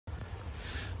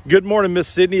Good morning, Miss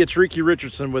Sidney. It's Ricky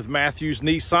Richardson with Matthews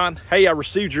Nissan. Hey, I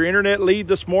received your internet lead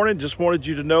this morning. Just wanted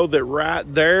you to know that right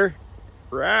there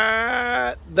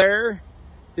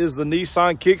is the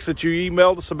Nissan Kicks that you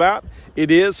emailed us about.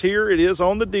 It is here. It is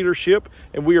on the dealership,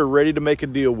 and we are ready to make a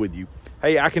deal with you.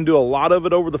 Hey, I can do a lot of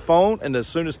it over the phone, and as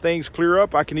soon as things clear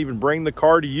up, I can even bring the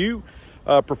car to you,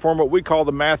 perform what we call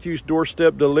the Matthews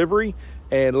doorstep delivery,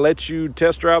 and let you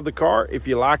test drive the car. If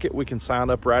you like it, we can sign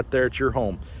up right there at your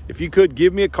home. If you could,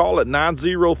 give me a call at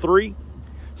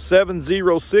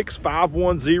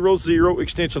 903-706-5100,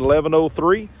 extension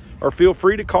 1103, or feel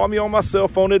free to call me on my cell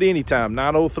phone at any time,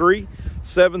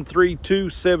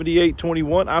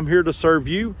 903-732-7821. I'm here to serve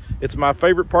you. It's my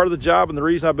favorite part of the job, and the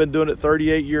reason I've been doing it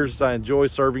 38 years is I enjoy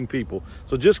serving people.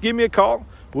 So just give me a call.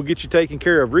 We'll get you taken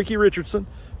care of. Ricky Richardson,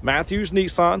 Matthews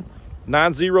Nissan,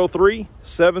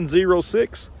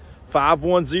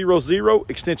 903-706-5100,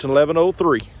 extension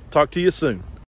 1103. Talk to you soon.